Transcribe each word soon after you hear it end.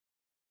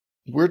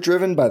We're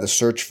driven by the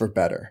search for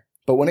better.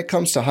 But when it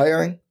comes to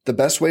hiring, the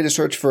best way to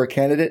search for a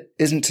candidate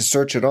isn't to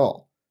search at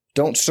all.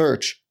 Don't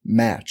search,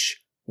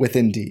 match with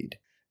Indeed.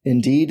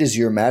 Indeed is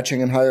your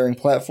matching and hiring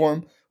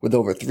platform with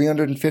over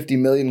 350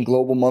 million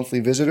global monthly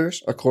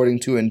visitors,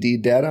 according to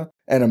Indeed data,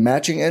 and a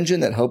matching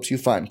engine that helps you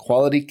find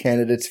quality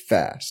candidates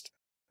fast.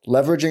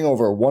 Leveraging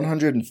over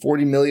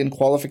 140 million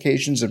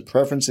qualifications and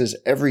preferences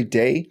every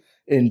day,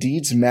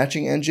 Indeed's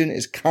matching engine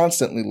is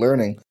constantly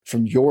learning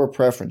from your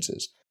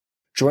preferences.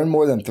 Join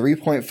more than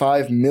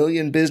 3.5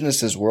 million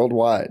businesses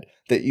worldwide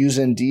that use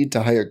Indeed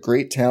to hire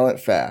great talent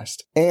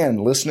fast.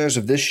 And listeners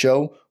of this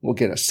show will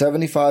get a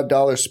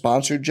 $75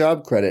 sponsored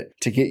job credit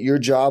to get your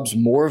jobs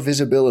more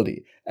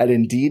visibility at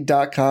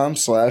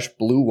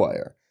Indeed.com/Blue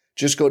Wire.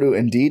 Just go to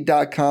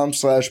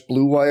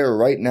Indeed.com/Blue Wire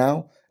right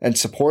now and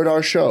support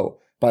our show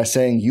by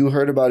saying you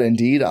heard about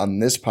Indeed on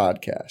this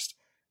podcast.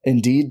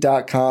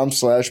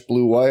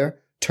 Indeed.com/Blue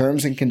Wire.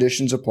 Terms and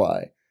conditions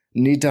apply.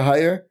 Need to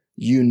hire?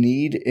 You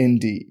need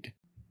Indeed.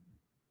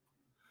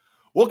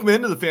 Welcome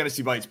into the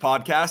Fantasy Bites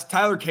podcast.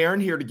 Tyler Karen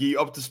here to get you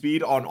up to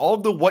speed on all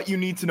of the what you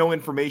need to know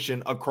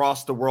information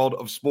across the world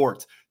of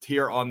sports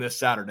here on this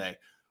Saturday.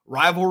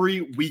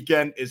 Rivalry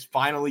weekend is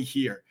finally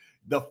here.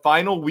 The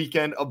final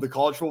weekend of the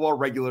college football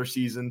regular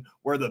season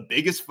where the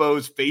biggest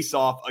foes face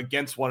off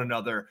against one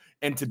another.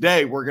 And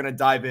today we're going to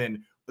dive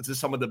in to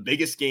some of the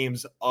biggest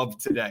games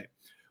of today.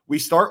 We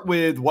start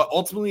with what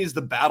ultimately is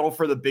the battle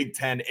for the Big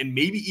Ten and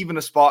maybe even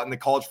a spot in the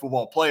college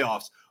football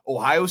playoffs.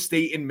 Ohio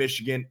State and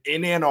Michigan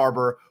in Ann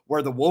Arbor,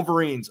 where the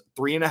Wolverines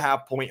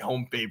 3.5-point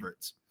home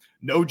favorites.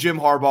 No Jim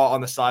Harbaugh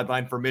on the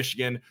sideline for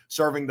Michigan,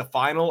 serving the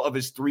final of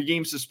his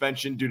 3-game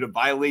suspension due to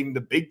violating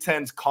the Big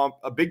Ten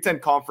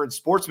Conference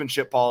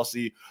sportsmanship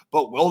policy.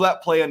 But will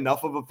that play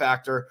enough of a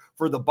factor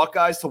for the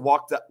Buckeyes to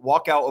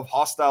walk out of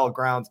hostile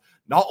grounds,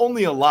 not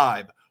only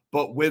alive,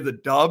 but with a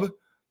dub?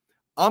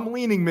 I'm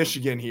leaning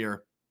Michigan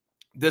here,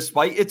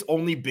 despite its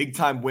only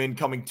big-time win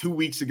coming 2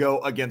 weeks ago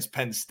against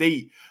Penn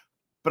State.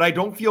 But I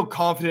don't feel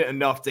confident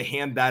enough to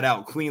hand that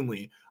out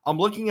cleanly. I'm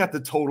looking at the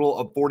total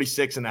of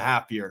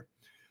 46.5 here.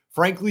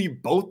 Frankly,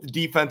 both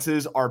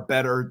defenses are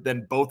better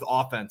than both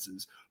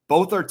offenses.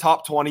 Both are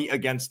top 20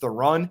 against the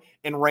run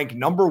and rank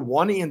number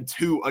 1 and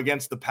 2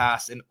 against the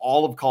pass in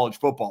all of college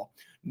football.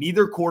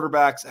 Neither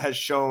quarterbacks has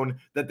shown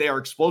that they are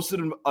explosive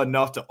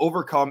enough to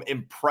overcome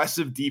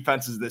impressive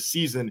defenses this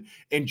season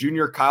in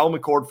junior Kyle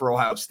McCord for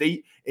Ohio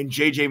State and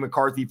J.J.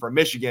 McCarthy for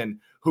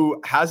Michigan,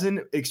 who hasn't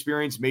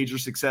experienced major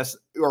success,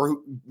 or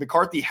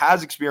McCarthy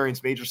has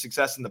experienced major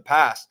success in the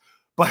past,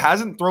 but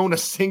hasn't thrown a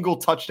single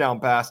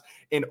touchdown pass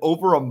in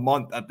over a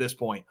month at this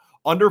point.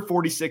 Under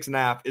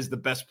 46.5 is the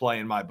best play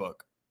in my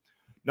book.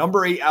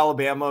 Number 8,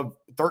 Alabama,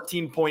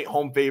 13-point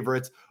home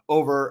favorites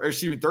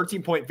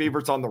 13-point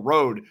favorites on the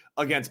road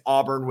against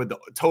Auburn with the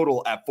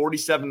total at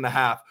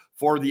 47.5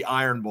 for the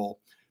Iron Bowl.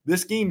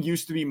 This game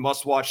used to be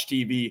must-watch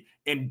TV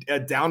and a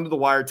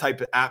down-to-the-wire type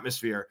of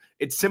atmosphere.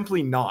 It's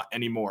simply not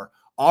anymore.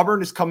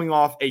 Auburn is coming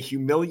off a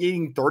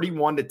humiliating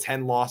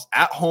 31-10 loss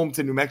at home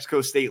to New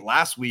Mexico State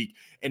last week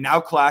and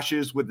now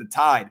clashes with the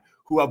Tide,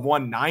 who have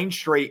won 9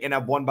 straight and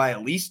have won by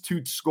at least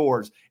 2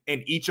 scores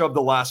in each of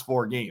the last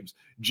 4 games.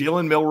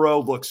 Jalen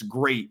Milroe looks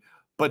great,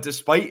 but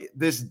despite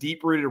this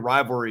deep-rooted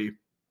rivalry,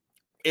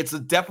 it's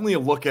definitely a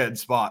look-ahead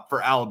spot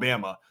for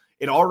Alabama.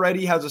 It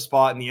already has a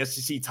spot in the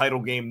SEC title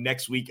game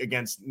next week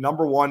against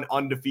number 1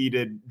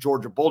 undefeated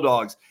Georgia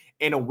Bulldogs,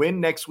 and a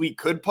win next week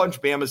could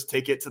punch Bama's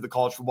ticket to the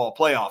college football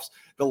playoffs.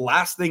 The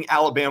last thing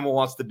Alabama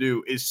wants to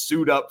do is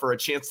suit up for a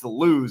chance to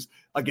lose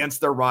against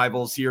their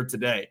rivals here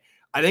today.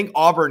 I think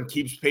Auburn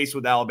keeps pace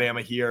with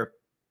Alabama here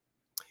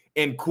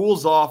and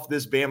cools off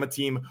this Bama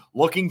team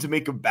looking to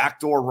make a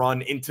backdoor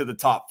run into the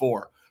top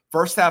 4.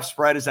 First half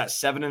spread is at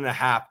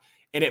 7.5,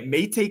 and it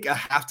may take a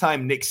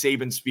halftime Nick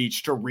Saban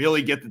speech to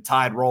really get the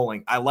Tide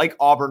rolling. I like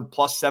Auburn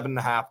plus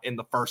 7.5 in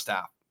the first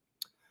half.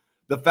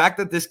 The fact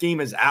that this game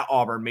is at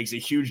Auburn makes a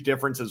huge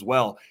difference as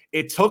well.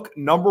 It took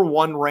number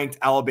 1 ranked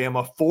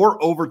Alabama 4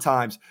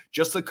 overtimes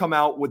just to come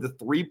out with a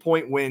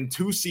 3-point win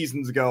 2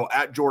 seasons ago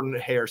at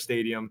Jordan-Hare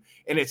Stadium.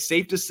 And it's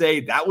safe to say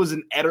that was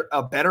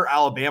a better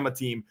Alabama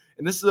team.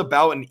 And this is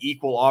about an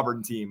equal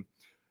Auburn team.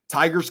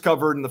 Tigers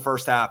covered in the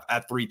first half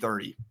at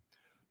 3:30.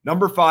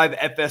 Number 5,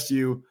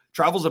 FSU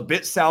travels a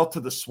bit south to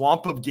the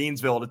swamp of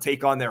Gainesville to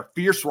take on their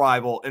fierce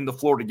rival in the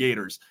Florida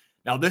Gators.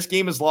 Now, this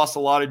game has lost a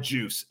lot of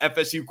juice.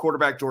 FSU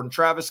quarterback Jordan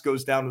Travis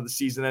goes down with a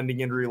season-ending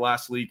injury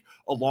last week,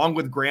 along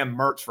with Graham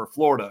Mertz for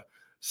Florida.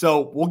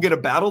 So we'll get a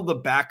battle of the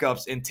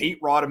backups in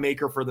Tate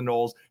Rodemaker for the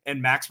Noles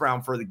and Max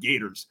Brown for the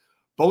Gators.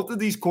 Both of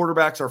these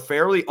quarterbacks are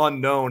fairly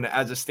unknown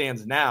as it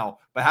stands now,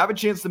 but have a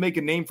chance to make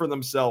a name for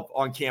themselves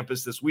on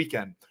campus this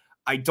weekend.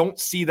 I don't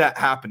see that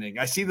happening.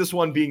 I see this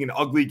one being an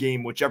ugly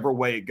game whichever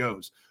way it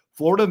goes.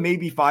 Florida may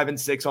be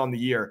 5-6 on the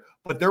year,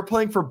 but they're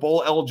playing for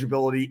bowl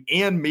eligibility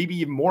and maybe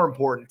even more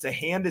important, to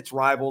hand its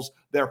rivals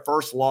their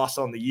first loss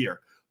on the year.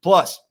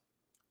 Plus,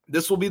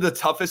 this will be the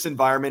toughest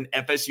environment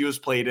FSU has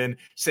played in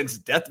since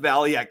Death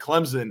Valley at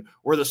Clemson,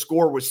 where the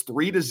score was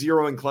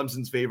 3-0 in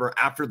Clemson's favor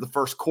after the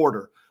first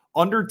quarter.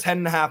 Under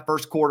 10.5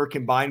 first quarter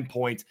combined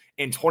points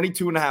and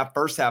 22.5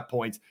 first half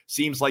points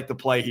seems like the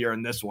play here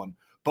in this one.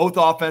 Both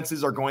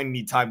offenses are going to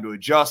need time to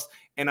adjust,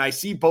 and I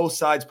see both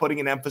sides putting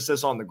an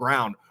emphasis on the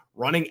ground,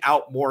 running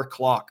out more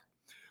clock.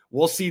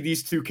 We'll see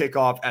these two kick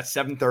off at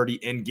 7:30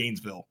 in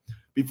Gainesville.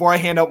 Before I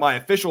hand out my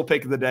official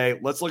pick of the day,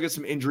 let's look at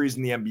some injuries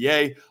in the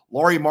NBA.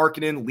 Lauri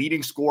Markkanen,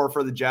 leading scorer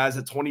for the Jazz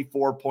at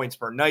 24 points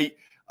per night,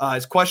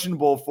 is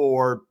questionable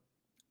for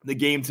the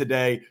game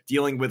today,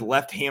 dealing with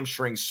left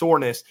hamstring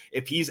soreness.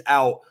 If he's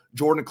out,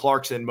 Jordan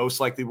Clarkson most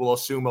likely will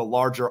assume a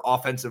larger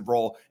offensive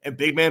role. And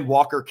big man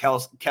Walker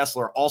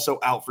Kessler also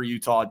out for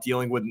Utah,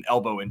 dealing with an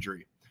elbow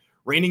injury.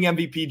 Reigning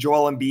MVP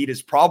Joel Embiid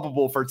is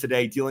probable for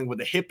today, dealing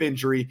with a hip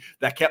injury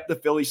that kept the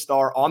Philly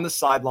star on the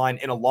sideline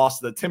in a loss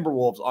to the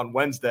Timberwolves on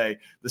Wednesday.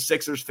 The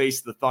Sixers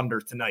face the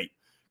Thunder tonight.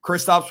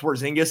 Kristaps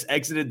Porzingis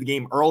exited the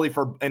game early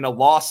in a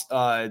loss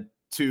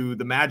to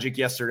the Magic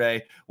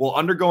yesterday. Will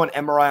undergo an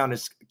MRI on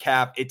his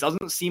calf. It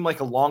doesn't seem like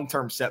a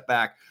long-term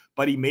setback,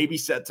 but he may be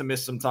set to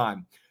miss some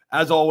time.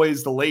 As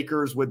always, the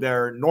Lakers with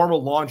their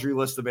normal laundry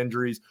list of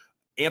injuries.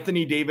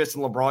 Anthony Davis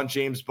and LeBron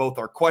James both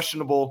are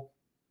questionable.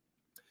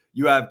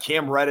 You have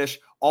Cam Reddish,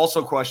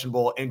 also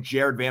questionable, and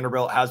Jared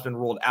Vanderbilt has been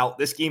ruled out.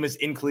 This game is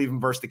in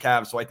Cleveland versus the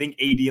Cavs, so I think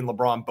AD and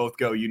LeBron both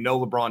go. You know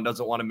LeBron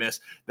doesn't want to miss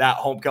that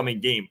homecoming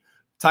game.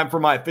 Time for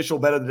my official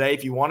bet of the day.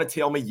 If you want to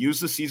tail me, use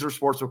the Caesar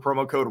Sportsbook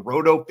promo code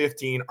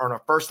ROTO15. Earn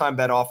a first-time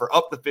bet offer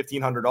up to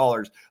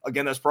 $1,500.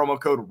 Again, that's promo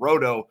code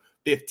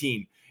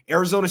ROTO15.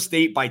 Arizona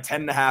State by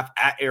 10.5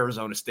 at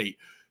Arizona State.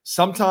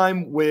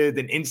 Sometime with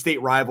an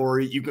in-state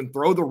rivalry, you can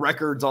throw the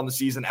records on the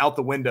season out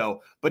the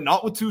window, but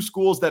not with two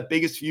schools that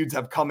biggest feuds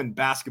have come in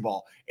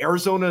basketball.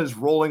 Arizona is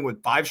rolling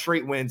with 5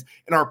 straight wins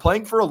and are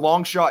playing for a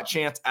long shot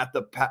chance at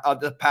the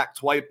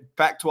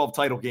Pac-12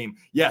 title game.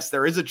 Yes,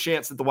 there is a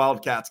chance that the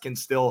Wildcats can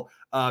still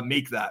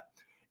make that.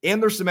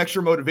 And there's some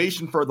extra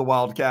motivation for the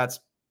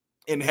Wildcats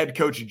in head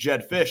coach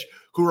Jed Fish,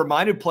 who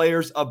reminded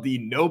players of the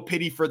no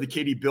pity for the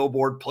kitty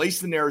billboard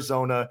placed in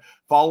Arizona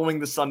following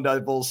the Sun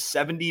Devils'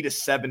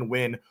 70-7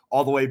 win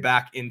all the way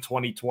back in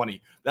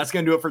 2020. That's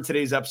going to do it for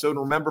today's episode. And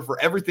remember, for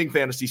everything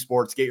fantasy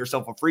sports, get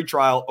yourself a free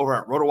trial over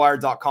at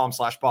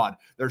rotowire.com/pod.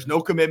 There's no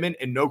commitment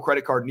and no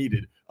credit card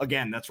needed.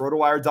 Again, that's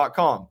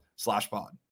rotowire.com/pod.